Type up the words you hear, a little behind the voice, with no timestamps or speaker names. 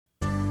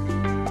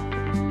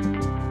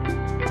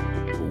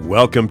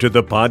Welcome to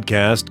the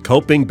podcast,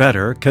 Coping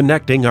Better,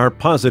 Connecting Our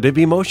Positive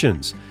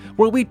Emotions,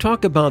 where we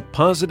talk about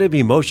positive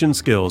emotion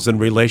skills in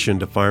relation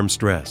to farm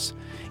stress.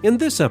 In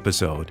this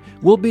episode,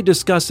 we'll be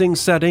discussing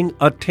setting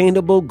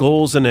attainable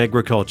goals in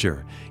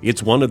agriculture.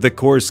 It's one of the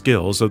core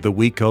skills of the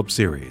WeCOPE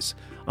series.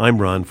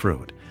 I'm Ron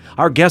Fruit.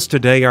 Our guests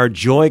today are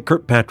Joy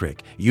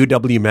Kirkpatrick,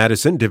 UW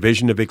Madison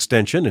Division of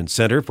Extension and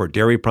Center for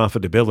Dairy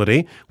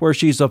Profitability, where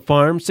she's a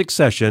farm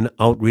succession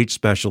outreach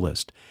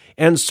specialist,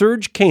 and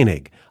Serge,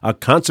 a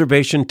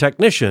conservation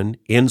technician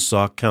in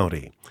Sauk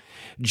County.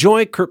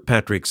 Joy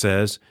Kirkpatrick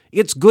says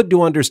it's good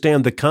to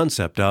understand the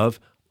concept of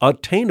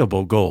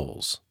attainable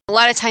goals. A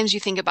lot of times you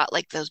think about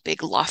like those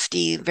big,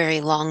 lofty, very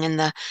long in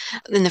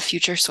the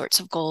future sorts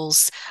of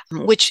goals,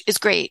 which is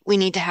great. We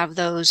need to have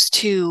those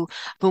too.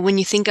 But when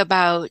you think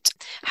about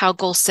how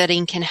goal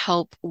setting can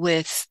help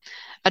with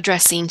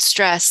addressing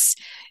stress,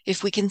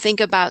 if we can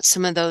think about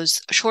some of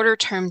those shorter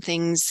term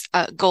things,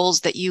 goals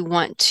that you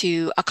want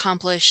to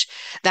accomplish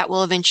that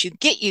will eventually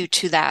get you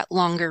to that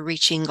longer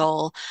reaching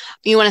goal,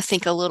 you want to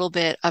think a little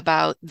bit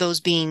about those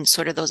being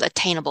sort of those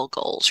attainable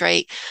goals,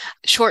 right?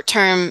 Short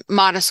term,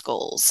 modest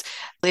goals.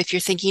 If you're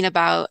thinking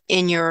about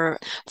in your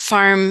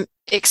farm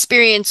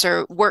experience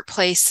or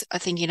workplace,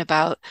 thinking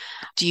about,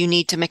 do you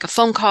need to make a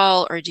phone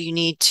call or do you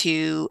need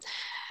to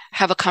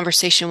have a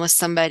conversation with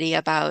somebody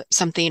about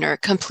something or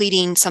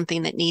completing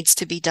something that needs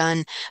to be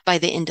done by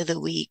the end of the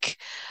week?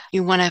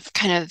 You want to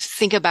kind of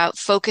think about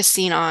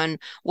focusing on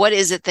what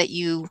is it that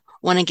you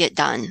want to get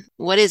done?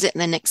 What is it in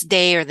the next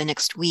day or the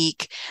next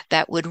week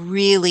that would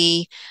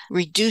really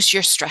reduce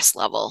your stress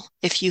level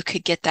if you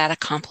could get that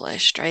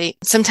accomplished, right?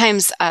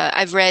 Sometimes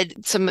I've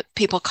read some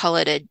people call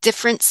it a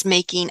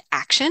difference-making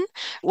action.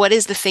 What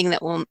is the thing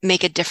that will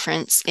make a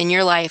difference in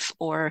your life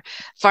or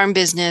farm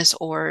business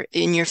or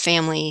in your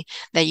family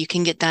that you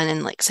can get done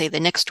in, like, say, the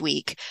next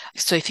week?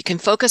 So if you can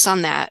focus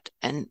on that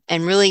and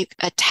really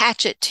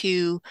attach it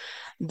to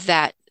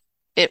that,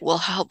 it will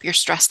help your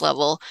stress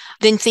level.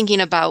 Then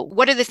thinking about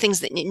what are the things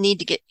that need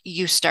to get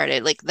you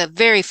started, like the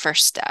very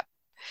first step.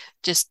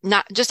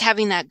 Not just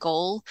having that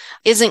goal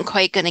isn't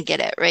quite going to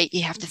get it, right?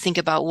 You have to think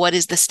about what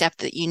is the step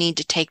that you need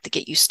to take to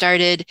get you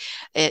started.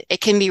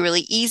 It can be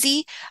really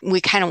easy.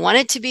 We kind of want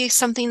it to be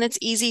something that's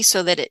easy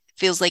so that it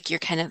feels like you're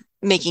kind of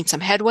making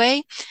some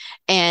headway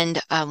and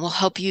will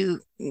help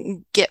you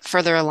get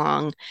further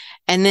along.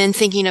 And then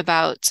thinking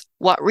about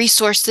what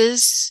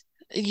resources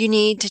you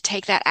need to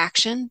take that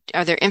action.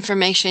 Are there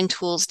information,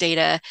 tools,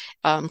 data,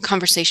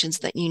 conversations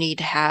that you need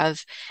to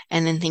have?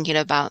 And then thinking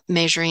about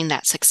measuring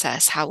that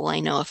success. How will I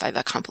know if I've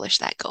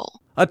accomplished that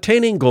goal?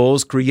 Attaining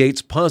goals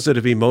creates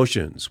positive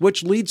emotions,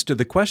 which leads to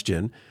the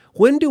question,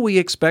 when do we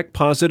expect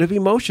positive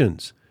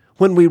emotions?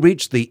 When we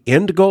reach the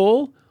end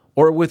goal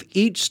or with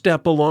each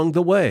step along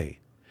the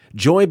way?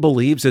 Joy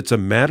believes it's a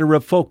matter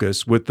of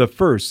focus with the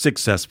first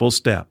successful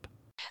step.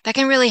 That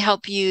can really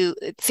help you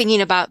thinking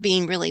about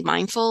being really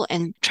mindful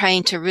and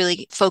trying to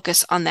really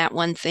focus on that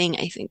one thing.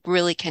 I think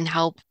really can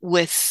help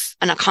with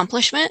an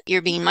accomplishment.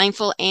 You're being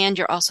mindful and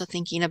you're also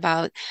thinking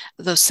about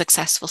those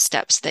successful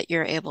steps that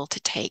you're able to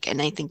take.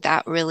 And I think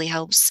that really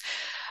helps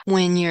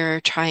when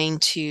you're trying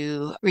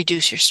to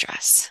reduce your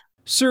stress.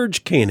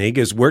 Serge Koenig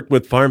has worked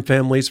with farm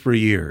families for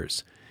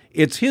years.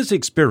 It's his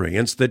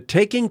experience that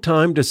taking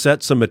time to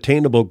set some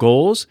attainable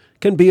goals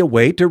can be a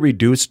way to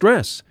reduce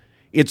stress.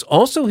 It's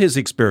also his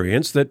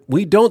experience that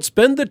we don't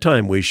spend the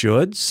time we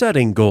should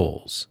setting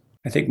goals.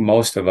 I think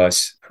most of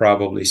us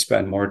probably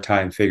spend more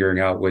time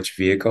figuring out which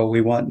vehicle we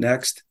want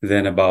next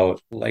than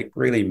about like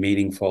really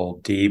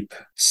meaningful,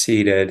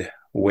 deep-seated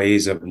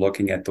ways of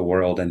looking at the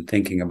world and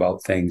thinking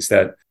about things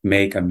that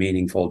make a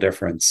meaningful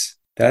difference.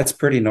 That's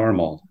pretty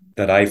normal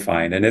that I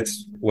find. And it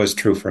was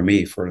true for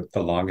me for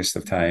the longest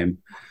of time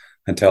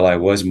until I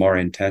was more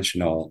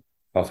intentional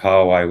of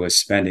how I was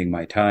spending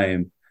my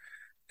time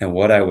and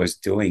what I was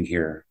doing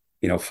here,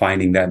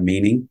 finding that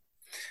meaning.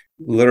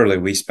 Literally,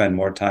 we spend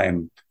more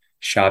time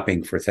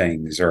shopping for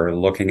things or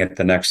looking at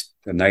the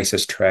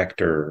nicest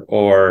tractor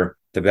or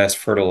the best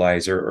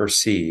fertilizer or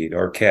seed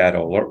or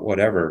cattle or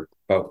whatever.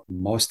 But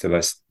most of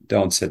us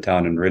don't sit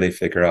down and really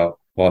figure out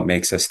what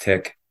makes us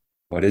tick.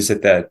 What is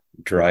it that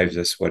drives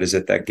us? What is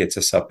it that gets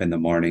us up in the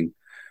morning?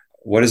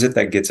 What is it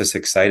that gets us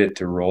excited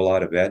to roll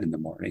out of bed in the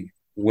morning?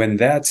 When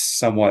that's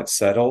somewhat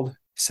settled,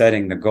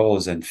 setting the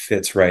goals and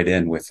fits right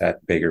in with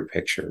that bigger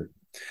picture.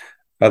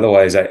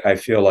 Otherwise, I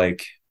feel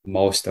like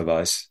most of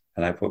us,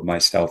 and I put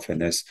myself in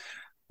this,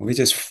 we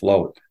just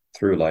float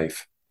through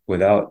life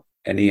without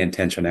any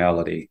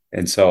intentionality.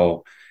 And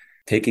so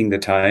taking the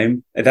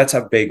time, that's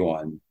a big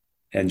one.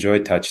 And Joy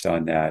touched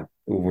on that,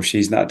 where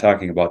she's not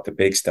talking about the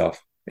big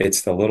stuff.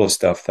 It's the little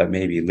stuff that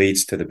maybe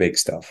leads to the big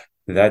stuff.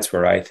 That's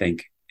where I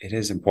think it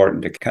is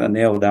important to kind of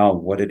nail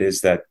down what it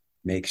is that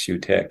makes you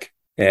tick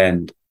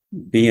and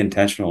be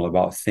intentional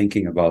about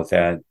thinking about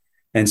that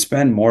and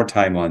spend more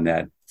time on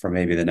that for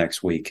maybe the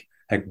next week.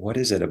 Like, what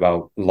is it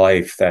about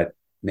life that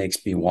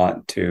makes me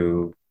want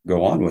to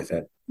go on with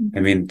it? I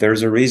mean,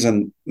 there's a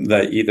reason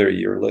that either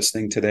you're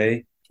listening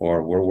today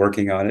or we're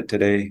working on it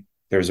today.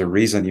 There's a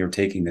reason you're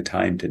taking the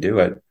time to do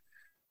it.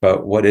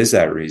 But what is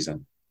that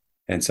reason?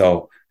 And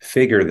so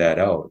figure that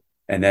out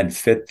and then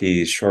fit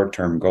these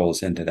short-term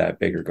goals into that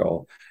bigger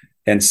goal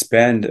and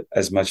spend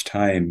as much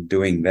time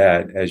doing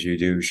that as you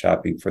do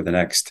shopping for the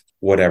next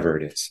whatever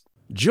it is.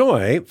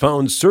 Joy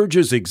found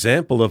Serge's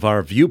example of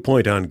our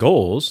viewpoint on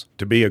goals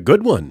to be a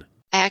good one.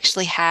 I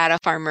actually had a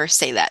farmer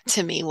say that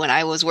to me when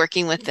I was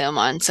working with them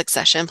on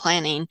succession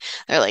planning.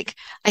 They're like,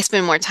 I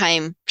spend more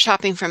time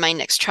shopping for my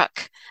next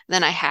truck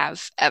than I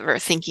have ever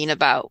thinking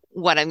about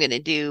what I'm going to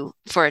do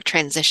for a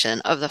transition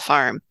of the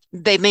farm.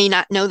 They may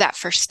not know that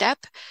first step.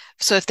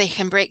 So if they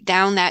can break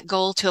down that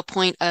goal to a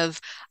point of,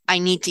 I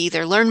need to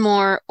either learn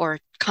more or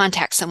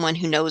contact someone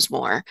who knows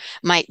more,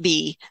 might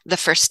be the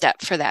first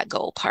step for that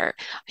goal part.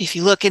 If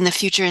you look in the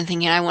future and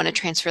thinking, I want to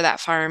transfer that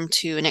farm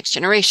to a next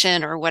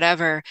generation or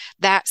whatever,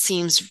 that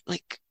seems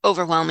like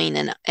overwhelming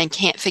and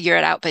can't figure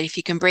it out. But if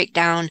you can break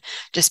down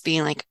just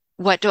being like,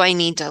 what do I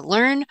need to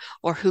learn,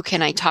 or who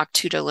can I talk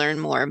to learn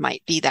more,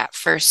 might be that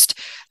first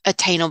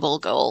attainable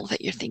goal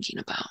that you're thinking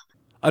about.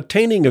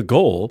 Attaining a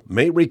goal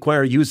may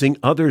require using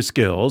other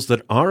skills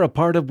that are a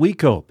part of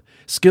WeCOPE,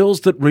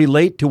 skills that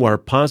relate to our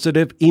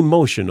positive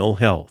emotional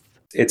health.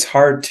 It's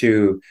hard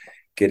to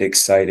get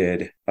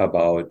excited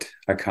about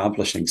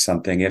accomplishing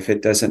something if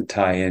it doesn't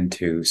tie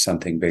into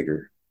something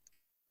bigger,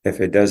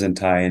 if it doesn't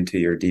tie into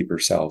your deeper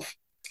self.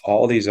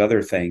 All these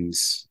other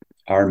things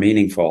are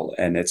meaningful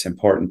and it's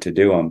important to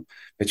do them,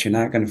 but you're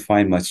not going to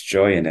find much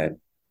joy in it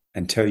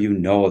until you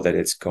know that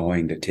it's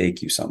going to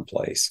take you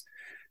someplace.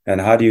 And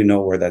how do you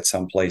know where that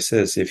someplace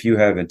is if you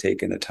haven't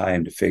taken the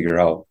time to figure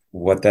out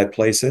what that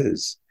place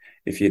is?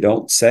 If you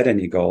don't set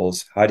any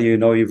goals, how do you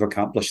know you've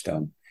accomplished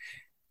them?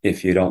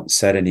 If you don't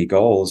set any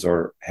goals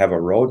or have a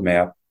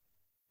roadmap,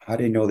 how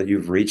do you know that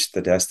you've reached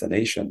the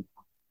destination?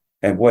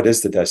 And what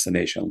does the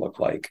destination look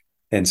like?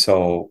 And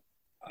so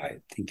I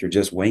think you're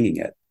just winging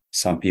it.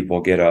 Some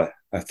people get a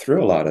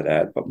thrill out of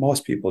that, but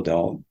most people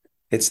don't.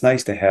 It's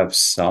nice to have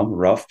some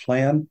rough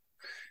plan.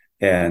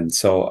 And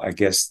so I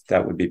guess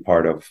that would be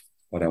part of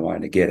what I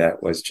wanted to get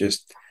at, was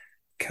just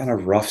kind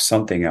of rough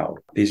something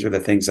out. These are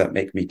the things that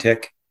make me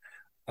tick.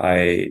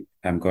 I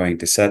am going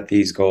to set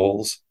these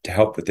goals to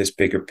help with this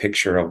bigger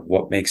picture of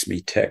what makes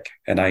me tick.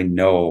 And I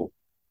know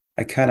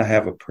I kind of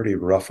have a pretty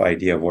rough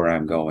idea of where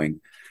I'm going.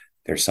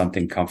 There's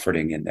something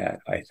comforting in that,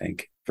 I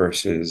think,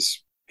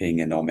 versus being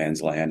in no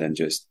man's land and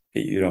just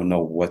you don't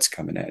know what's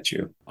coming at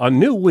you. A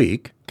new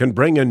week can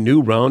bring a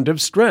new round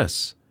of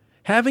stress.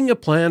 Having a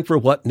plan for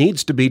what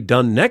needs to be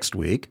done next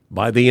week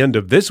by the end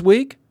of this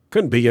week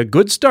can be a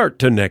good start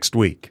to next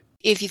week.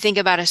 If you think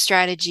about a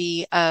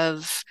strategy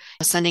of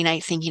Sunday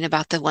night thinking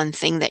about the one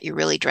thing that you're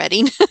really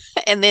dreading,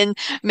 and then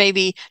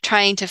maybe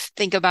trying to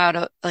think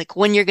about like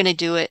when you're going to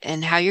do it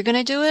and how you're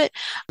going to do it,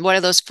 what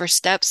are those first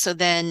steps? So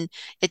then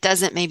it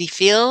doesn't maybe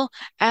feel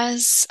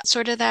as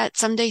sort of that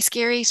someday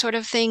scary sort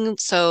of thing.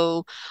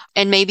 So,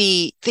 and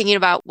maybe thinking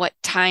about what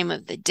time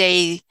of the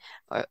day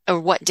or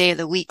what day of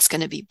the week's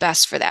going to be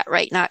best for that,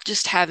 right? Not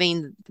just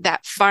having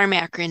that FARM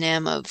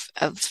acronym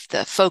of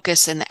the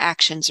focus and the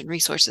actions and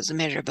resources and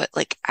measure, but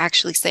like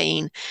actually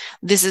saying,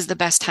 this is the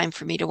best time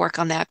for me to work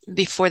on that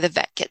before the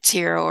vet gets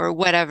here or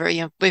whatever,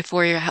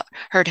 before your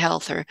herd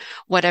health or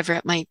whatever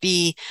it might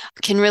be,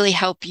 can really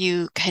help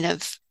you kind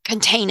of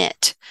contain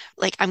it.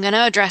 Like, I'm going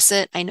to address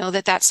it. I know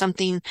that that's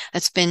something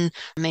that's been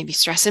maybe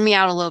stressing me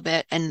out a little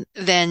bit. And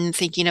then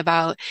thinking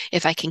about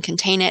if I can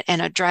contain it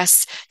and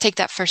take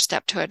that first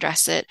step to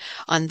address it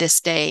on this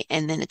day,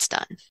 and then it's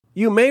done.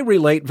 You may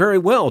relate very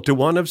well to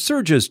one of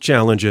Serge's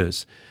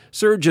challenges.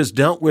 Serge has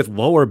dealt with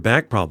lower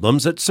back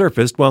problems that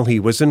surfaced while he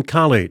was in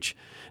college.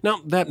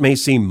 Now, that may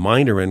seem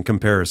minor in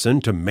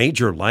comparison to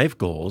major life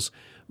goals,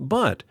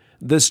 but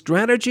the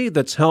strategy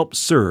that's helped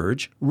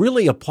Serge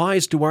really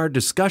applies to our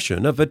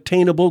discussion of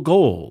attainable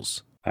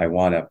goals. I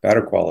want a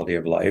better quality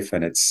of life,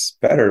 and it's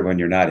better when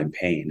you're not in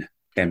pain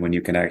and when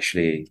you can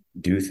actually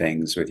do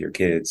things with your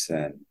kids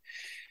and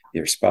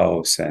your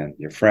spouse and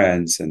your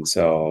friends. And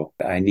so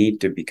I need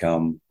to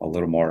become a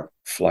little more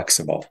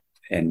flexible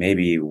and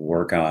maybe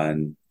work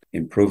on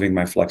improving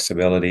my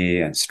flexibility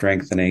and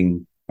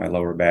strengthening my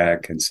lower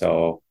back. And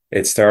so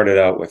it started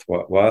out with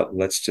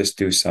let's just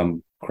do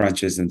some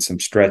crunches and some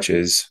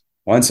stretches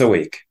once a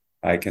week.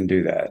 I can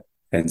do that.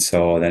 And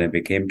so then it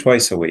became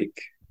twice a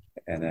week.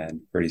 And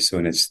then pretty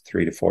soon it's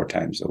 3 to 4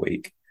 times a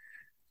week.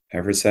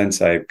 Ever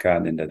since I've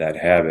gotten into that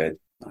habit,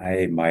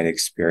 I might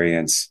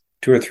experience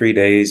 2 or 3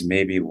 days,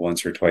 maybe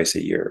once or twice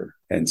a year.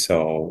 And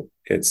so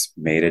it's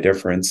made a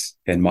difference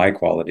in my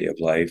quality of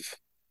life.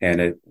 And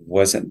it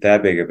wasn't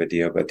that big of a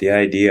deal, but the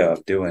idea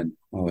of doing,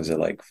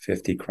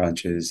 50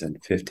 crunches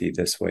and 50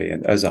 this way,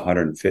 and it was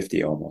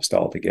 150 almost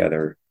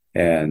altogether,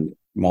 and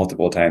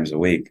multiple times a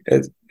week,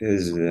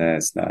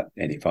 it's not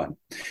any fun.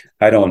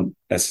 I don't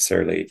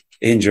necessarily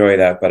enjoy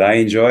that, but I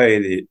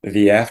enjoy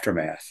the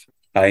aftermath.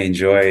 I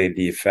enjoy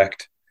the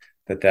effect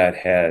that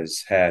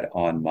has had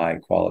on my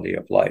quality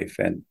of life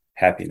and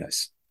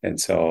happiness. And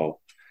so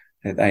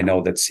I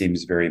know that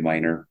seems very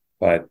minor,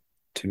 but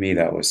to me,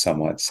 that was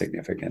somewhat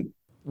significant.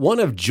 One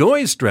of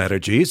Joy's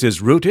strategies is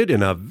rooted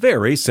in a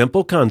very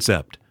simple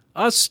concept: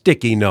 A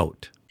sticky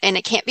note. And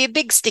it can't be a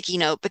big sticky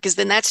note because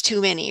then that's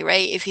too many,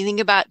 right? If you think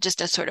about just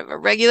a sort of a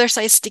regular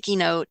size sticky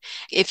note,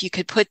 if you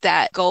could put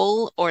that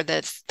goal or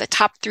the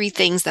top 3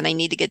 things that I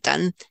need to get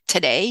done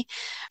today,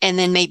 and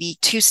then maybe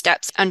 2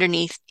 steps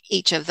underneath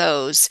each of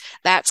those,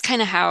 that's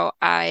kind of how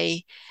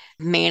I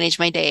manage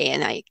my day.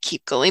 And I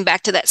keep going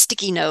back to that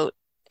sticky note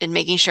and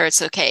making sure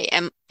it's okay.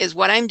 And is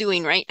what I'm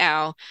doing right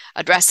now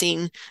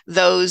addressing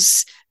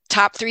those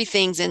top 3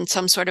 things in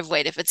some sort of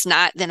way? If it's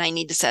not, then I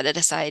need to set it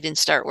aside and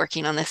start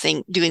working on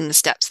doing the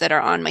steps that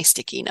are on my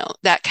sticky note.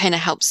 That kind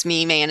of helps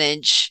me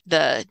manage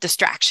the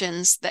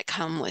distractions that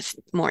come with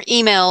more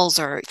emails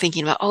or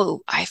thinking about,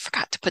 oh, I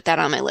forgot to put that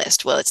on my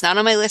list. Well, it's not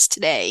on my list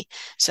today.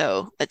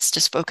 So let's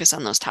just focus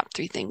on those top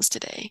 3 things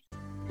today.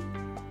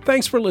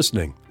 Thanks for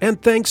listening,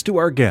 and thanks to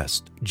our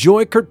guests,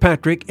 Joy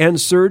Kirkpatrick and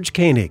Serge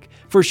Koenig,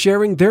 for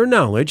sharing their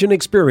knowledge and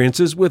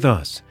experiences with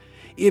us.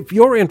 If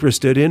you're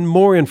interested in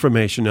more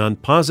information on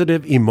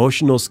positive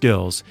emotional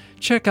skills,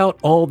 check out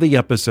all the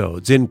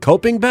episodes in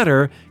Coping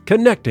Better,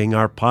 Connecting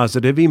Our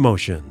Positive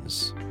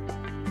Emotions.